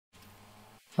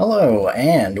Hello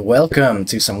and welcome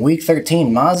to some Week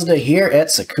 13 Mazda here at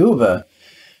Tsukuba.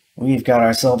 We've got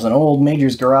ourselves an old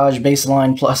Major's Garage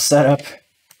Baseline Plus setup.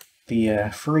 The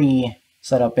free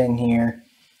setup in here.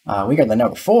 We got the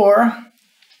number 4.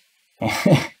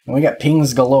 And we got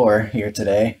pings galore here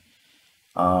today.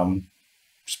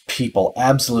 People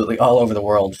absolutely all over the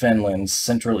world. Finland,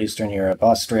 Central Eastern Europe,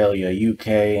 Australia, UK,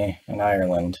 and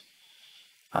Ireland.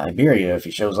 Iberia if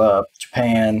he shows up,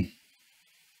 Japan,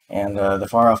 and the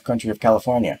far-off country of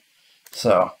California.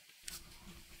 So,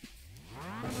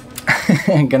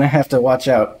 I'm gonna have to watch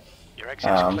out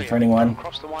for anyone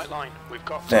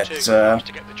that's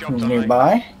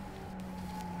nearby.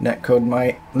 Netcode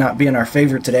might not be in our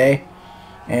favor today,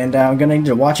 and I'm gonna need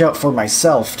to watch out for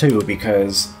myself too,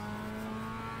 because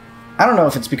I don't know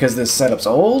if it's because this setup's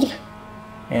old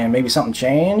and maybe something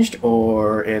changed,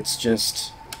 or it's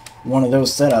just one of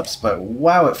those setups, but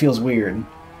wow, it feels weird.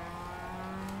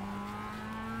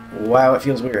 Wow, it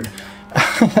feels weird.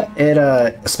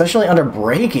 Especially under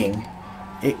braking,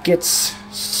 it gets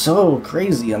so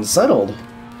crazy unsettled.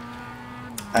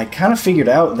 I kind of figured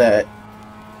out that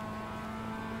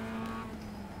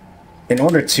in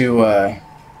order to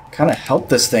kind of help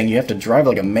this thing, you have to drive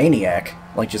like a maniac.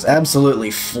 Like, just absolutely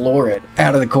floor it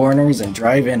out of the corners and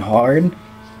drive in hard.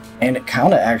 And it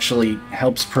kind of actually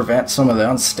helps prevent some of the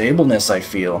unstableness I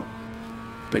feel.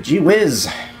 But gee whiz.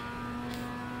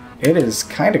 It is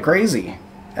kind of crazy,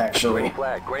 actually. Green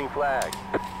flag, green flag.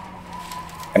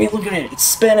 I mean, look at it. It's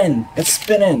spinning. It's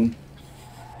spinning.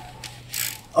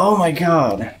 Oh my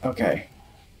god. Okay.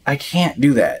 I can't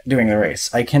do that during the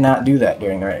race. I cannot do that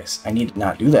during the race. I need to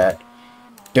not do that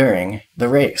during the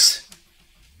race.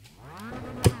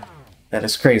 That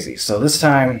is crazy. So this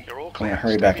time, I'm going to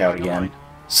hurry back out again.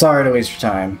 Sorry to waste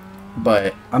your time,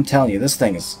 but I'm telling you, this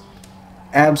thing is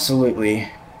absolutely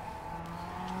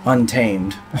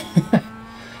untamed.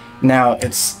 Now,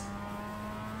 it's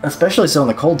especially so on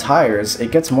the cold tires, it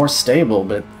gets more stable,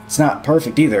 but it's not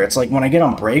perfect either. It's like when I get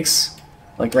on brakes,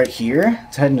 like right here,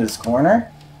 to head into this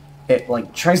corner, it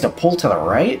like tries to pull to the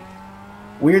right,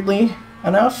 weirdly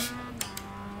enough,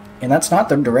 and that's not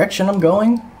the direction I'm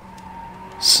going,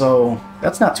 so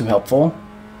that's not too helpful.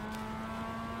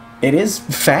 It is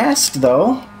fast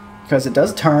though, because it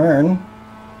does turn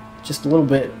just a little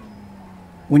bit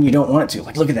when you don't want it to.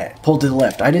 Like, look at that. Pulled to the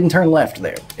left. I didn't turn left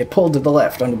there. It pulled to the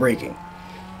left under braking.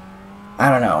 I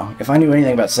don't know. If I knew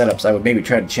anything about setups, I would maybe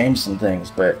try to change some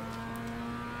things, but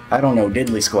I don't know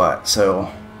diddly squat, so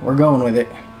we're going with it.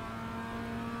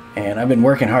 And I've been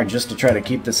working hard just to try to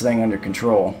keep this thing under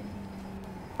control.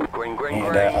 Green, green,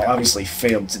 And green. I obviously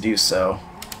failed to do so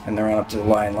in the run up to the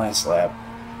line last lap.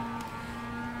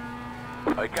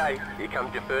 Okay, here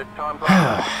comes your first time.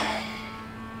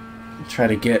 Try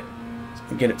to get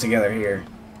it together here.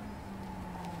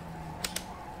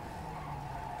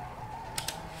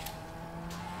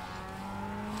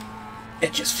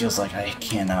 It just feels like I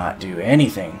cannot do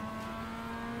anything.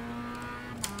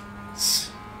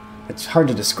 It's hard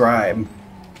to describe.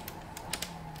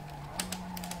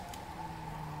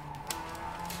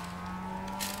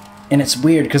 And it's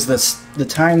weird because the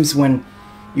times when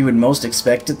you would most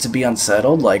expect it to be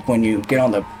unsettled, like when you get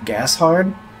on the gas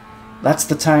hard, that's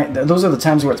the time. Those are the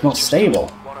times where it's most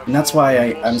stable, and that's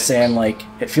why I'm saying, like,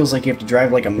 it feels like you have to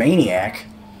drive like a maniac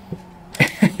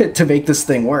to make this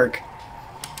thing work,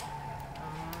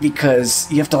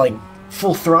 because you have to like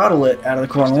full throttle it out of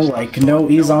the corner, like no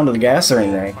ease onto the gas or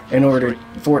anything, in order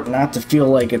for it not to feel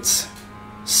like it's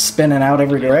spinning out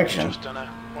every direction.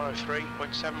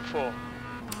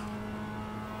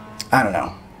 I don't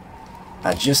know.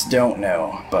 I just don't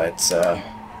know, but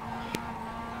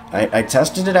I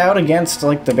tested it out against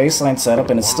like the baseline setup,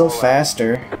 and it's still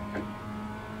faster.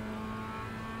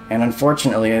 And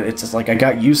unfortunately, it's just like I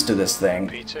got used to this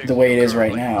thing the way it is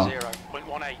right now.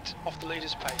 0.18 off the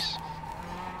leader's pace.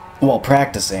 While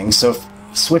practicing, so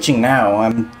switching now,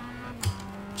 I'm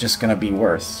just gonna be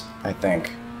worse, I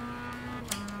think.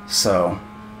 So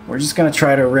we're just gonna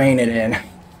try to rein it in.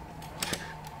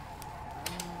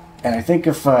 And I think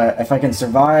if I can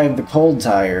survive the cold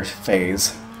tire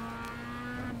phase,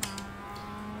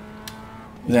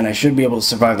 then I should be able to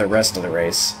survive the rest of the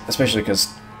race, especially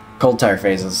because cold tire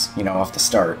phase is, you know, off the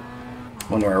start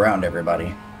when we're around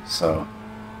everybody. So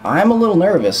I'm a little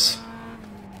nervous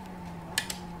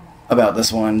about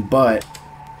this one, but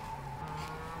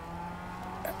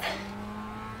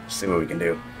let's see what we can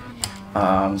do.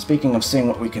 Speaking of seeing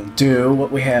what we can do,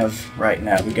 what we have right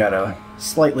now, we got a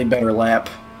slightly better lap.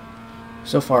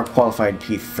 So far, qualified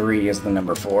P3 is the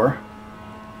number 4.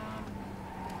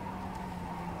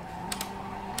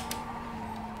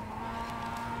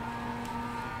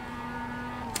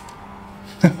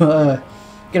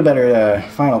 Get a better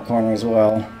final corner as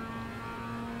well.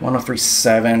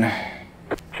 103.7.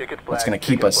 Ticket flag. That's going to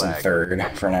keep ticket us in flag.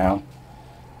 third for now.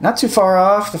 Not too far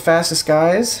off the fastest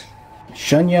guys.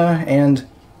 Shunya and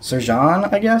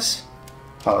Serjan, I guess?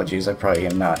 Apologies, I probably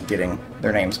am not getting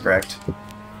their names correct.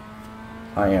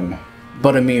 I am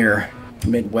but a mere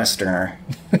Midwesterner.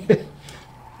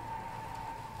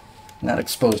 Not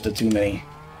exposed to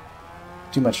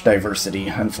too much diversity,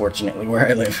 unfortunately, where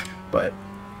I live. But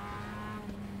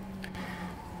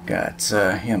got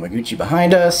Yamaguchi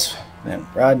behind us, then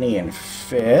Rodney in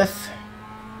 5th.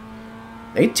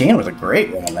 18 was a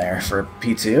great run there for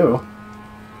P2.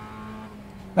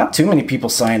 Not too many people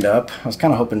signed up. I was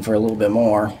kind of hoping for a little bit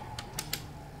more,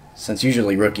 since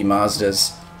usually rookie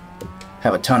Mazdas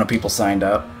have a ton of people signed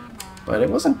up, but it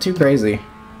wasn't too crazy.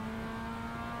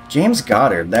 James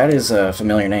Goddard, that is a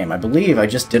familiar name. I believe I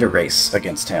just did a race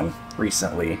against him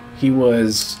recently. He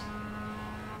was...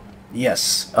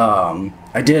 Yes,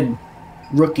 I did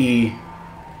rookie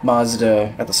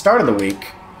Mazda at the start of the week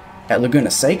at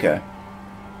Laguna Seca.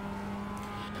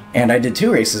 And I did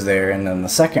 2 races there, and then the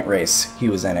second race, he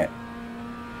was in it.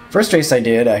 First race I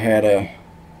did, I had a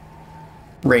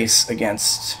race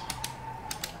against...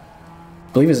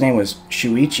 I believe his name was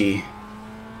Shuichi.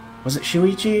 Was it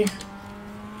Shuichi?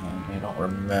 I don't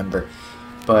remember.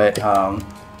 But I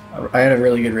had a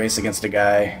really good race against a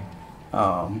guy.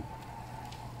 I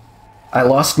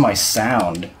lost my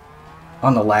sound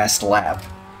on the last lap.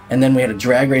 And then we had a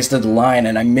drag race to the line,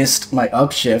 and I missed my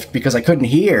upshift because I couldn't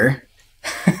hear.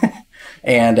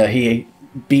 And he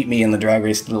beat me in the drag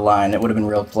race to the line. It would have been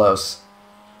real close.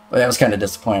 But that was kind of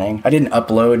disappointing. I didn't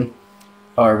upload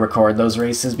or record those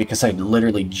races because I'd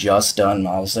literally just done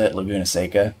Mazda at Laguna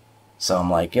Seca. So I'm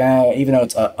like, even though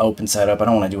it's an open setup, I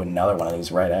don't want to do another one of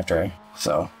these right after.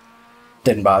 So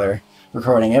didn't bother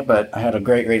recording it, but I had a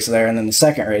great race there. And then the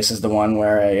second race is the one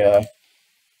where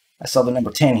I saw the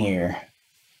number 10 here.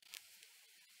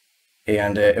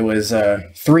 And it was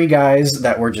 3 guys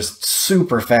that were just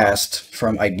super fast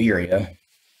from Iberia.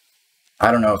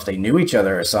 I don't know if they knew each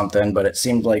other or something, but it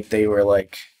seemed like they were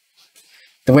like...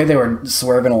 The way they were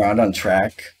swerving around on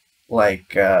track,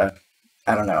 like, I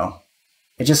don't know.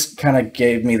 It just kind of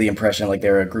gave me the impression like they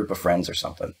were a group of friends or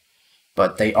something.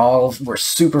 But they all were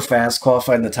super fast,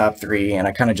 qualified in the top 3, and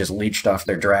I kind of just leached off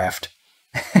their draft.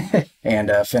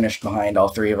 And finished behind all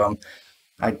 3 of them.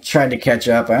 I tried to catch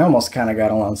up. I almost kind of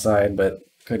got alongside, but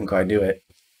couldn't quite do it.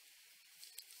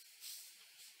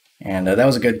 And that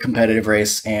was a good competitive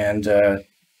race. And the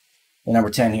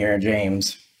number 10 here,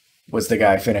 James, was the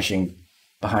guy finishing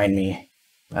behind me.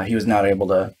 He was not able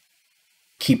to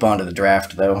keep on to the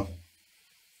draft, though.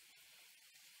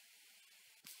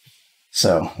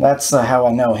 So that's how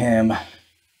I know him.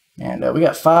 And we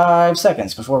got 5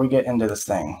 seconds before we get into this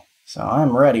thing. So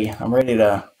I'm ready. I'm ready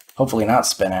to hopefully not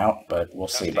spin out, but we'll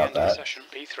see about that. Session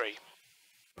P3.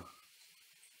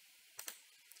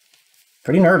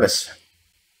 Pretty nervous.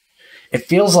 It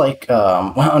feels like,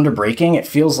 under braking, it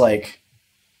feels like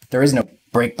there is no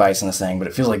brake bias in this thing, but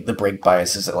it feels like the brake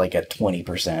bias is at like at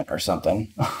 20% or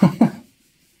something. I'm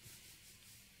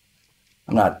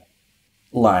not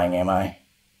lying, am I?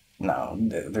 No,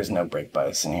 there's no brake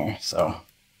bias in here, so...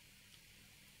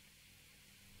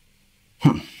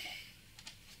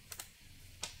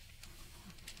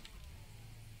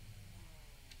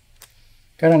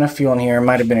 Got enough fuel in here.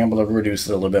 Might have been able to reduce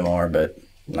it a little bit more, but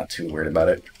I'm not too worried about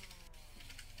it.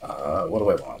 What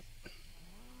do I want?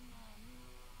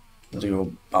 We'll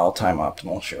do all-time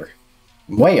optimal, sure.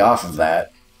 I'm way off of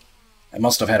that. I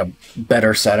must have had a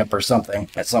better setup or something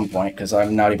at some point, because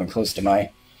I'm not even close to my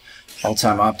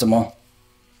all-time optimal.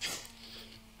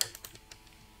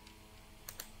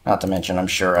 Not to mention, I'm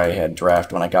sure I had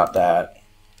draft when I got that.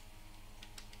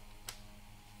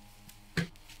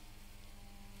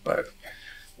 But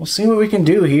we'll see what we can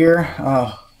do here.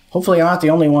 Hopefully I'm not the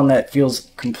only one that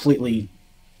feels completely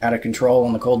out of control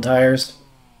on the cold tires.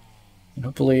 And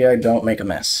hopefully I don't make a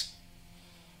mess.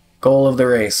 Goal of the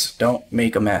race, don't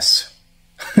make a mess.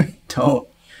 Don't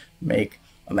make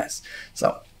a mess.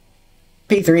 So,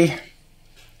 P3.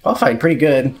 Qualified pretty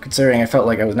good, considering I felt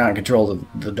like I was not in control of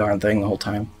the darn thing the whole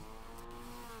time.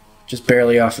 Just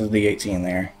barely off of the 18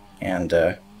 there. And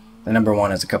the number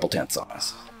 1 is a couple tenths on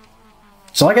us.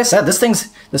 So like I said,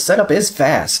 the setup is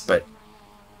fast, but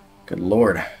good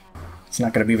lord. It's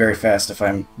not going to be very fast if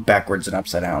I'm backwards and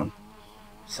upside down.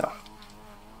 So,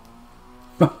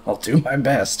 I'll do my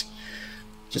best.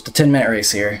 Just a 10-minute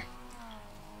race here.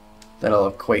 That'll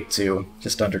equate to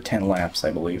just under 10 laps,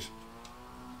 I believe.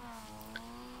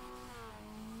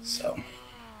 So.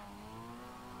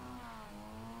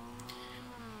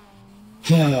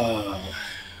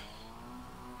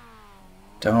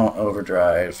 Don't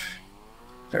overdrive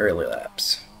the early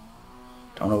laps.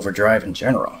 Don't overdrive in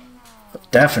general. But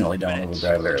definitely don't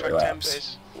overdrive the early laps.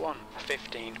 Is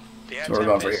 1:15. The air So we're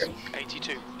going temp for is here.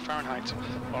 82 Fahrenheit.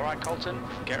 All right, Colton,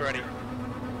 get ready.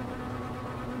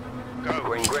 Go.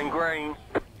 Green, green, green.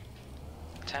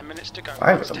 10 minutes to go.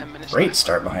 5 with 10 a minutes great left.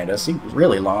 start behind us. He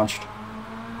really launched.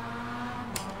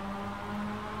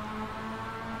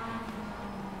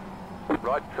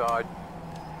 Right side.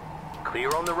 Clear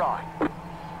on the right.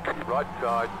 Right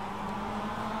side.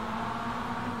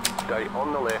 Stay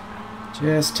on the left.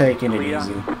 Just taking it Clear.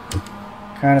 easy.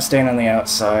 Kind of staying on the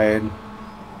outside.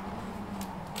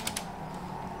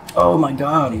 Oh my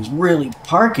god, he's really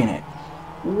parking it.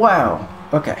 Wow.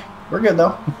 Okay, we're good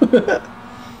though.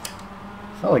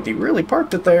 Felt like he really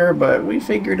parked it there, but we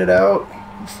figured it out.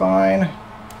 We're fine.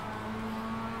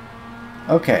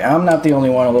 Okay, I'm not the only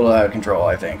one a little out of control,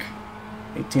 I think.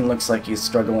 18 looks like he's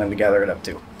struggling to gather it up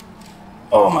too.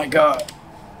 Oh my god.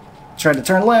 Tried to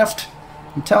turn left.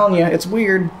 I'm telling you, it's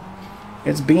weird.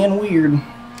 It's being weird.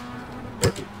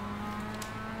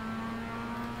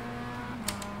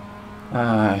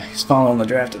 He's following the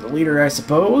draft of the leader, I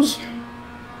suppose.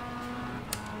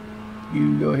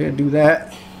 You go ahead and do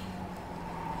that.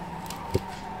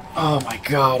 Oh my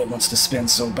god, it wants to spin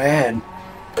so bad.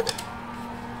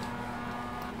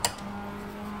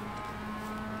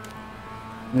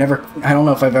 I don't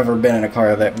know if I've ever been in a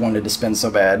car that wanted to spin so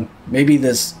bad. Maybe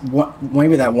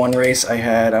maybe that one race I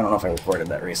had, I don't know if I recorded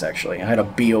that race actually. I had a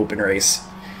B open race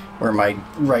where my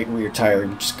right rear tire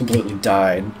just completely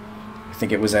died. I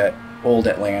think it was at Old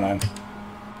Atlanta,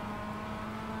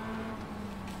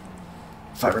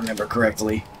 if I remember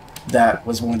correctly. That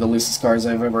was one of the loosest cars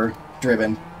I've ever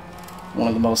driven. One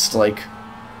of the most, like,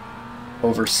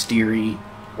 oversteery,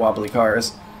 wobbly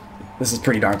cars. This is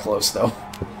pretty darn close, though.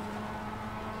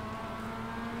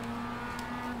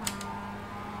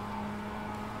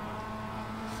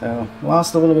 So,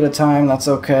 lost a little bit of time, that's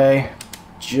okay.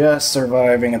 Just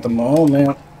surviving at the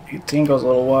moment. 18 goes a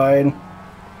little wide.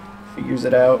 Figures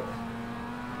it out.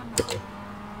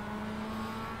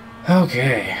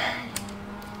 Okay.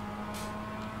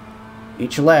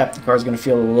 Each lap, the car's going to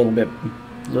feel a little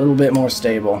bit more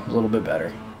stable, a little bit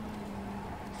better.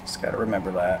 Just got to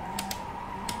remember that.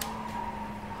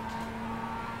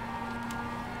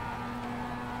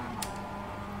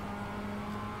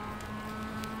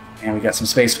 And we got some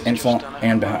space in front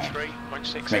and behind.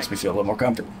 Makes me feel a little more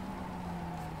comfortable.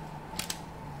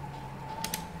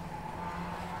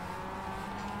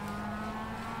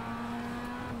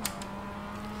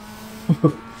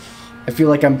 I feel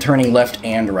like I'm turning left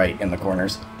and right in the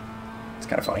corners. It's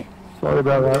kind of funny. Sorry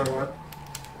about that.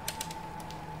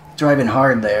 Driving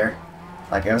hard there.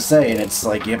 Like I was saying, it's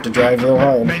like you have to drive real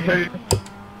hard.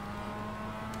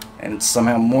 And it's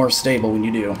somehow more stable when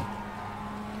you do.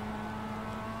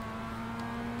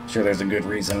 Sure, there's a good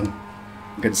reason,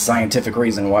 good scientific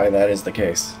reason why that is the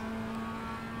case.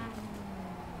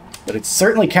 But it's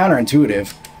certainly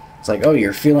counterintuitive. It's like, oh,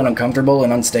 you're feeling uncomfortable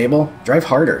and unstable? Drive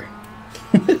harder.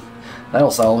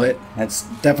 That'll solve it. That's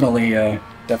definitely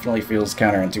feels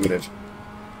counterintuitive.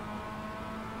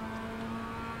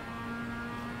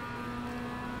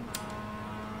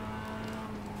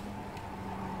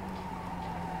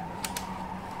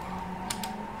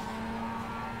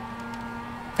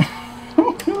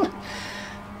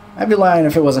 I'd be lying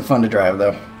if it wasn't fun to drive,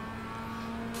 though.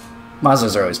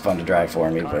 Mazdas are always fun to drive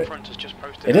for me, but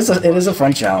it is a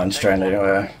fun challenge trying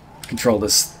to control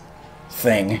this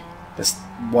thing, this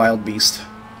wild beast.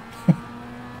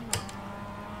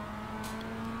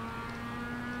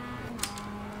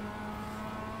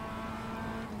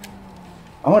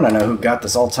 I want to know who got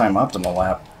this all-time optimal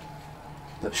lap.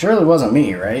 It surely wasn't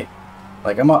me, right?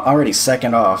 Like, I'm already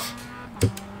second off.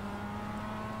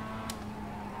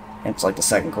 It's like the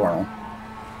second corner.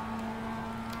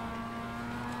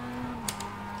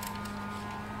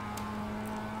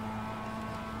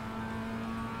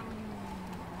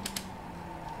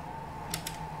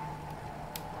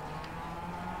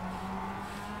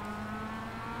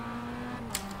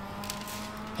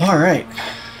 Alright.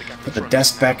 Put the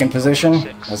desk back in position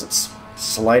as it's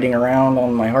sliding around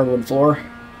on my hardwood floor.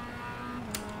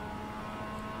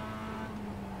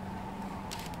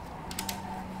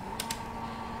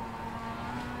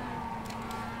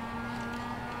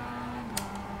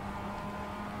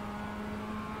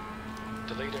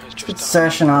 Put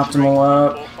Sash and Optimal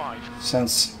up,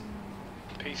 since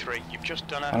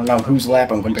I don't know whose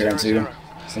lap I'm comparing to,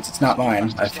 since it's not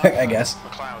mine, I guess.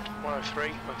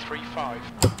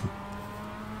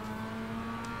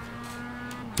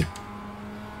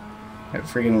 That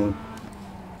freaking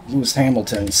Lewis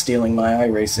Hamilton stealing my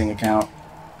iRacing account.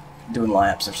 doing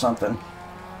laps or something.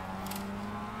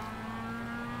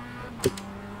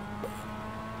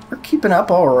 We're keeping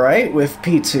up alright with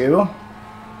P2.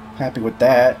 Happy with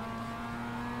that.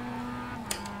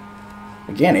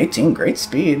 Again, 18, great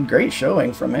speed, great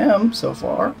showing from him so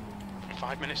far.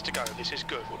 5 minutes to go. This is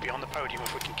good. We'll be on the podium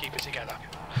if we can keep it together.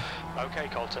 Okay,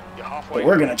 Colton, you're halfway. But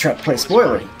we're going to try to play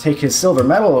spoiler, take his silver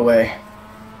medal away.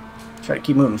 Try to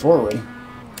keep moving forward.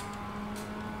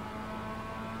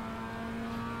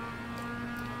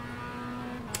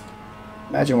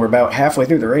 Imagine we're about halfway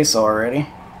through the race already.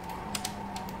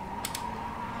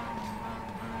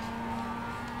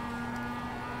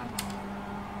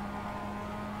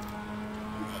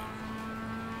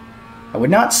 I would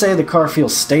not say the car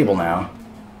feels stable now,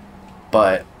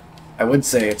 but I would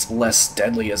say it's less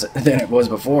deadly than it was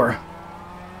before.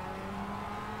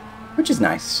 Which is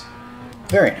nice.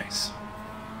 Very nice.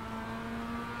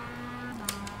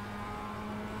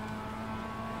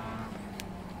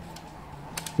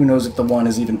 Who knows if the one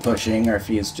is even pushing or if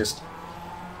he is just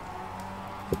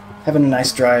having a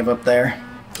nice drive up there.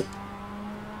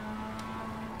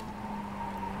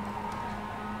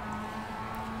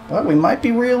 But we might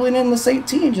be reeling in this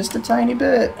 18 just a tiny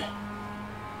bit.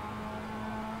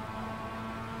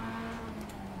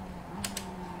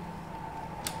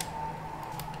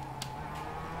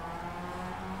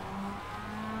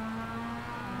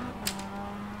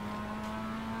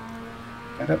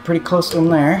 Got up pretty close to him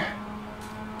there.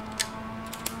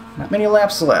 Not many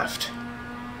laps left.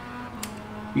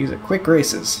 These are quick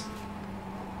races.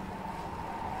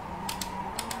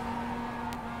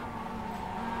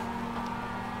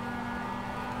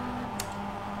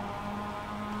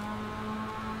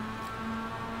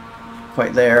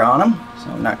 Quite there on him,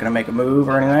 so I'm not going to make a move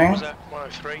or anything.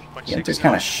 Yeah, it's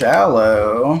kind of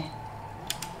shallow.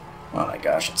 Oh my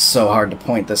gosh, it's so hard to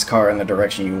point this car in the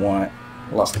direction you want.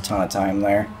 Lost a ton of time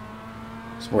there.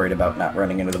 Just worried about not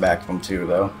running into the back of him too,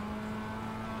 though.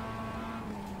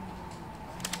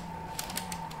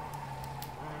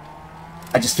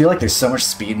 I just feel like there's so much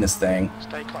speed in this thing.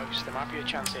 Stay close, there might be a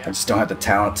chance here. I just don't have the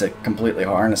talent to completely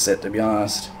harness it, to be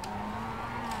honest.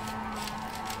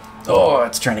 Oh,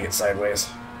 it's trying to get sideways.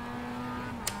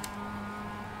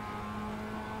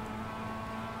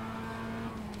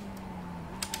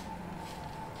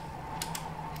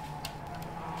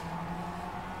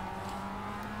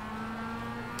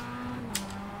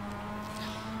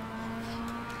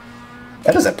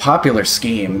 That is a popular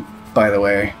scheme, by the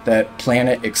way, that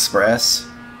Planet Express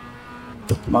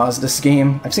Mazda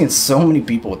scheme. I've seen so many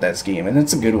people with that scheme, and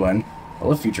it's a good one. I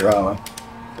love Futurama.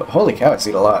 But holy cow, I've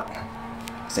seen a lot.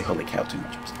 I say holy cow too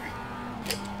much, I'm sorry.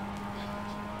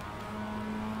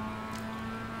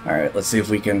 Alright, let's see if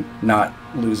we can not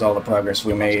lose all the progress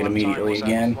we made immediately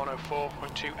again.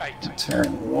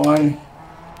 Turn 1.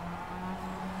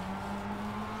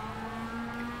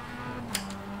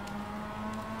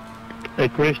 Hey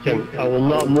Christian, I will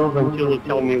not move until you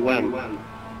tell me when.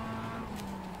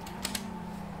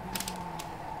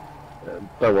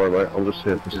 Don't worry mate, I'm just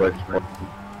here for safe.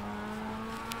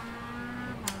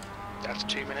 That's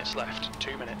 2 minutes left.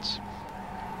 2 minutes.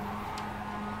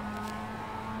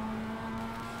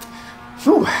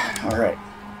 Whew, alright.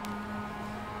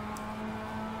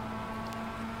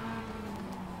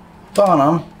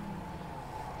 Bonham,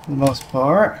 for the most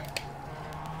part.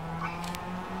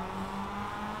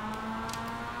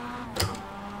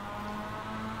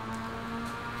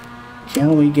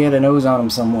 Can we get a nose on him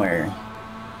somewhere?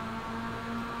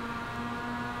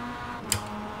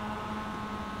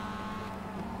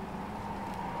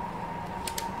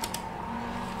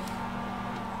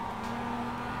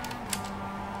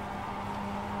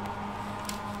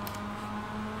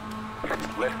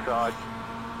 Left side.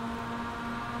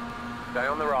 Stay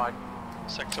on the right.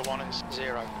 Sector 1 is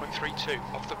 0.32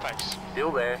 off the pace.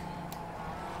 Still there.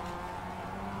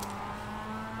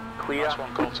 Clear. Nice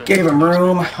one, Colton. Gave him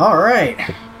room. Alright.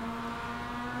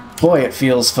 Boy, it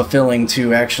feels fulfilling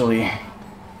to actually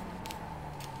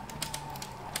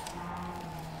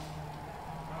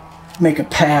make a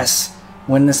pass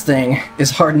when this thing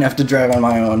is hard enough to drive on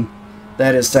my own.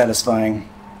 That is satisfying.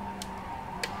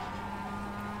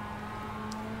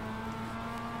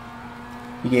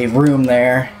 He gave room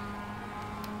there.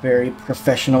 Very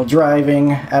professional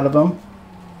driving out of him.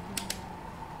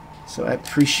 So I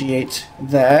appreciate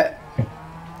that.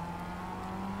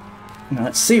 Now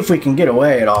let's see if we can get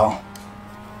away at all.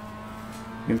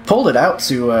 We've pulled it out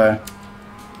to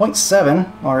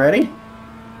 0.7 already.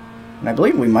 And I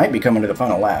believe we might be coming to the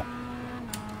final lap.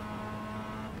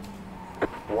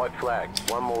 White flag.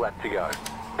 One more lap to go.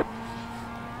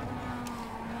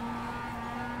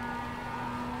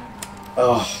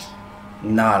 Oh,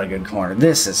 not a good corner.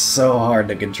 This is so hard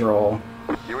to control.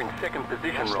 You're in second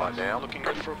position right now. Looking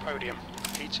good for a podium.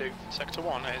 P2, sector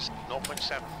 1 is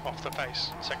 0.7 off the pace.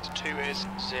 Sector 2 is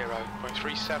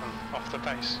 0.37 off the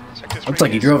pace. Sector 3 Looks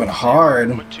like he is drove in hard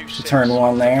to 0.26 turn 1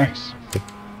 off the there. pace.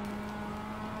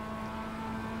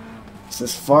 This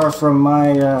is far from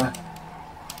my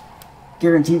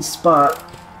guaranteed spot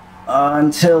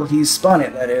until he spun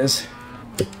it, that is.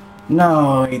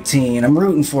 No, 18. I'm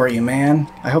rooting for you,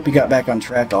 man. I hope he got back on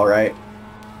track all right.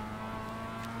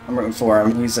 I'm rooting for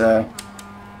him. He's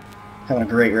having a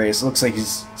great race. Looks like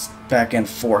he's back in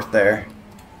 4th there.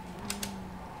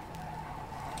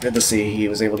 Good to see he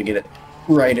was able to get it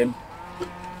righted.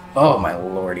 Oh my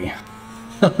lordy.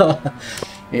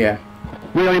 Yeah.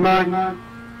 Really, man?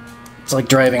 It's like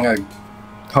driving a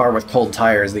car with cold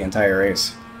tires the entire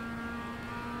race.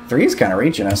 3's kind of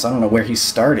reaching us. I don't know where he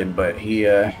started, but he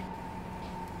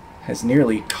has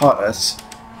nearly caught us.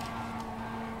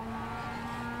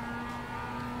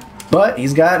 But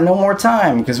he's got no more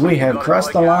time because we have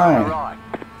crossed the line.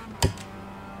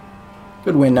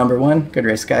 Good win, number 1. Good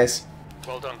race, guys.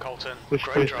 Well done, Colton. Which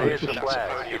Great place drive. There's the That's a flag.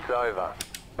 podium. It's over.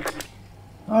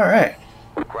 Alright.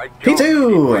 Great job. You did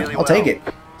P2! really I'll take it.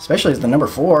 Especially as the number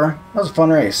 4. That was a fun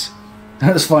race.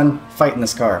 That was fun fighting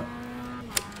this car.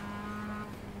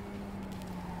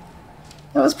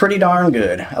 That was pretty darn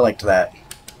good. I liked that.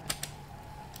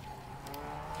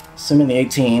 Assuming the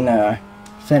 18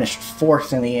 finished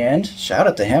 4th in the end. Shout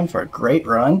out to him for a great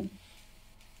run.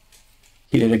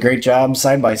 He did a great job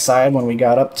side by side when we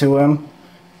got up to him.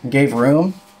 Gave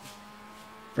room.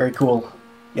 Very cool.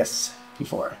 Yes,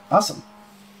 P4. Awesome.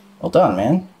 Well done,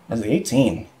 man. As the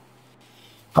 18.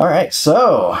 Alright,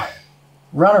 so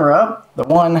runner-up, the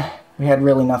one we had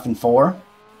really nothing for.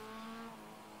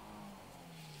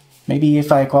 Maybe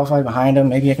if I qualify behind him,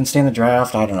 maybe I can stay in the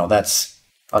draft. I don't know. That's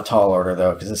a tall order,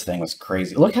 though, because this thing was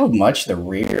crazy. Look how much the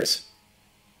rears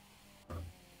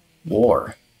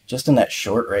wore just in that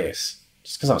short race.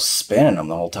 Just because I was spinning them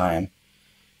the whole time.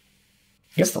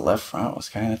 I guess the left front was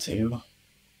kind of too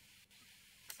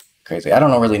crazy. I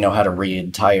don't really know how to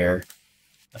read tire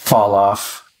fall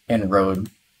off in road.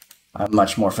 I'm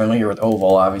much more familiar with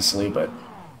oval, obviously, but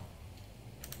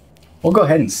we'll go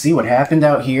ahead and see what happened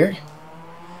out here.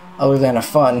 Other than a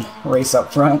fun race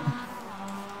up front.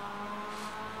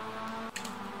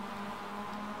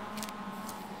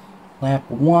 Lap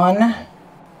 1.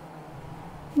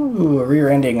 Ooh, a rear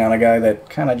ending on a guy that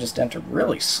kind of just entered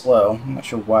really slow. I'm not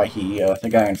sure why the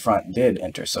guy in front did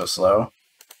enter so slow.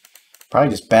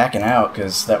 Probably just backing out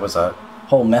because that was a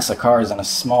whole mess of cars in a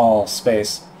small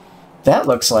space. That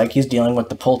looks like he's dealing with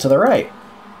the pull to the right.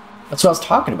 That's what I was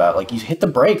talking about. Like, you hit the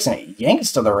brakes and it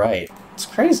yanks to the right. It's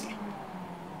crazy.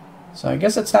 So I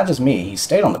guess it's not just me. He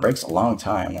stayed on the brakes a long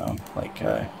time, though. Like,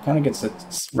 kind of gets it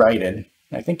righted.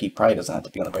 I think he probably doesn't have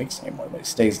to be on the brakes anymore, but he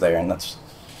stays there, and that's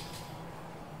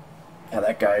how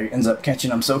that guy ends up catching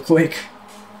him so quick.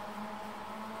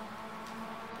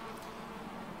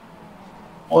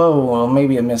 Whoa, well,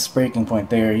 maybe a missed braking point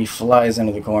there. He flies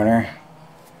into the corner.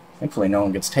 Thankfully no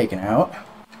one gets taken out.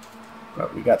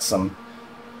 But we got some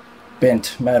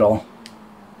bent metal.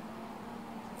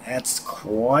 That's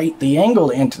quite the angle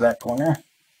into that corner.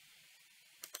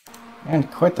 And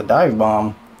quite the dive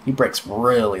bomb. He brakes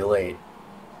really late.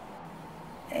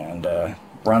 And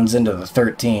runs into the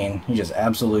 13. He just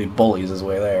absolutely bullies his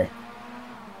way there.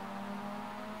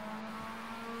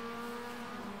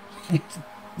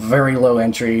 Very low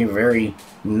entry, very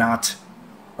not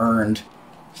earned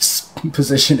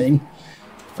positioning.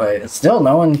 But still,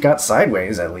 no one got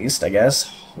sideways, at least, I guess.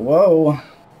 Whoa.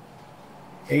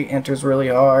 8 enters really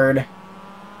hard.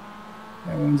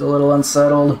 Everyone's a little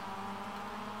unsettled.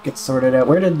 Gets sorted out.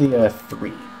 Where did the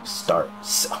 3 start?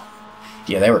 So,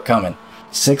 yeah, they were coming.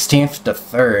 16th to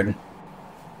 3rd.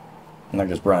 And they're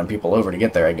just running people over to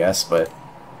get there, I guess, but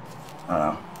I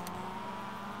don't know.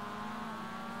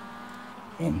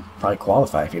 I mean, probably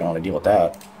qualify if you don't want to deal with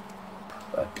that.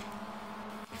 But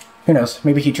who knows?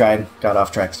 Maybe he tried, got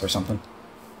off tracks or something.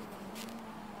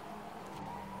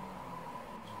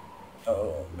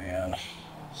 Oh, man.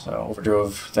 So,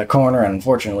 overdrove that corner, and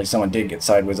unfortunately someone did get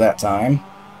sideways that time.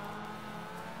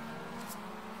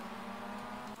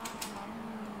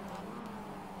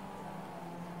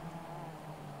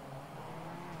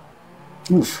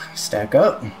 Oof, stack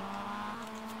up.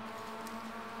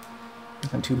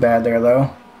 Nothing too bad there,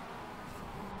 though.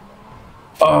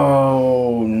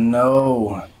 Oh,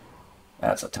 no.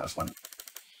 That's a tough one.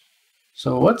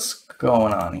 So what's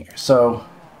going on here? So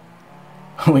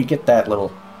we get that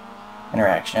little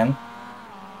interaction.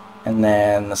 And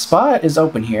then the spot is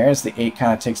open here as the 8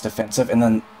 kind of takes defensive. And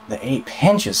then the 8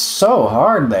 pinches so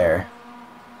hard there.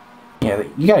 Yeah,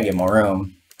 you gotta get more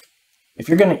room. If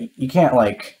you're gonna, you can't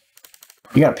like,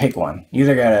 you gotta pick one. You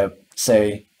either gotta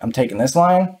say, I'm taking this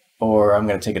line, or I'm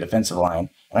gonna take a defensive line.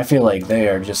 And I feel like they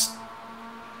are just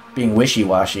being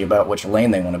wishy-washy about which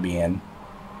lane they want to be in.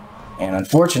 And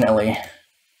unfortunately,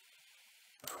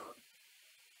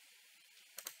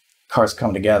 cars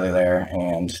come together there,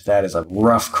 and that is a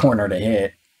rough corner to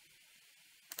hit.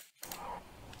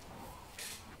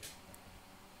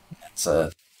 That's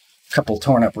a couple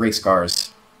torn up race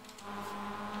cars.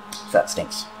 That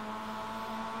stinks.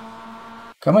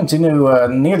 Coming to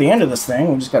near the end of this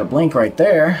thing, we just got a blink right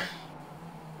there.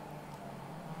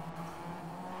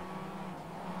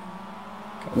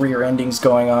 Got rear endings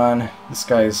going on. This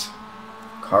guy's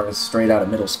car is straight out of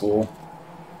middle school.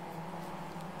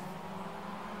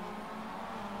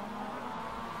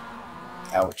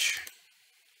 Ouch.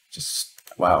 Just,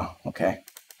 wow, okay.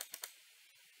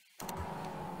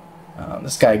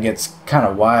 This guy gets kind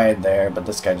of wide there, but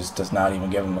this guy just does not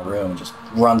even give him the room, just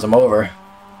runs him over.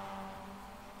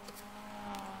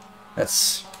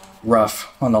 That's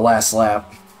rough on the last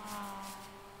lap.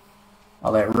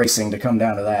 All that racing to come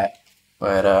down to that.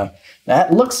 But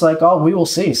that looks like all we will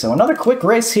see. So another quick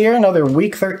race here, another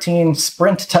Week 13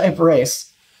 sprint type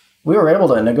race. We were able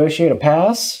to negotiate a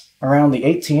pass around the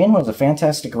 18. It was a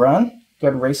fantastic run.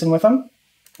 Good racing with him.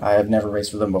 I have never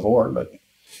raced with him before, but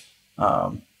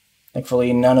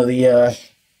thankfully none of the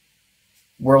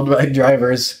worldwide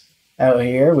drivers out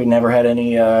here. We never had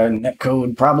any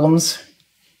netcode problems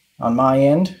on my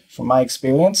end, from my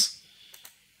experience.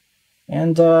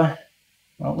 And well,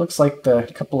 it looks like the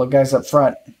couple of guys up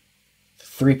front, the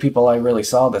 3 people I really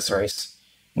saw this race,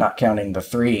 not counting the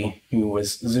 3 who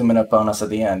was zooming up on us at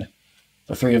the end.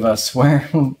 The 3 of us were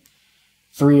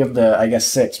 3 of the, I guess,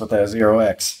 6 with a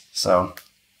 0x. So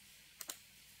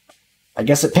I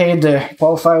guess it paid to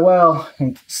qualify well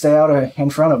and stay out in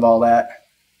front of all that.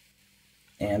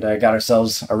 And got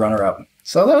ourselves a runner-up.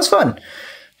 So that was fun.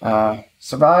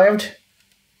 Survived.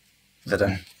 Did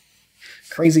a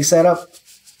crazy setup.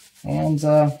 And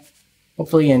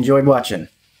hopefully you enjoyed watching.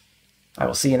 I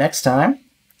will see you next time.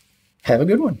 Have a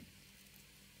good one.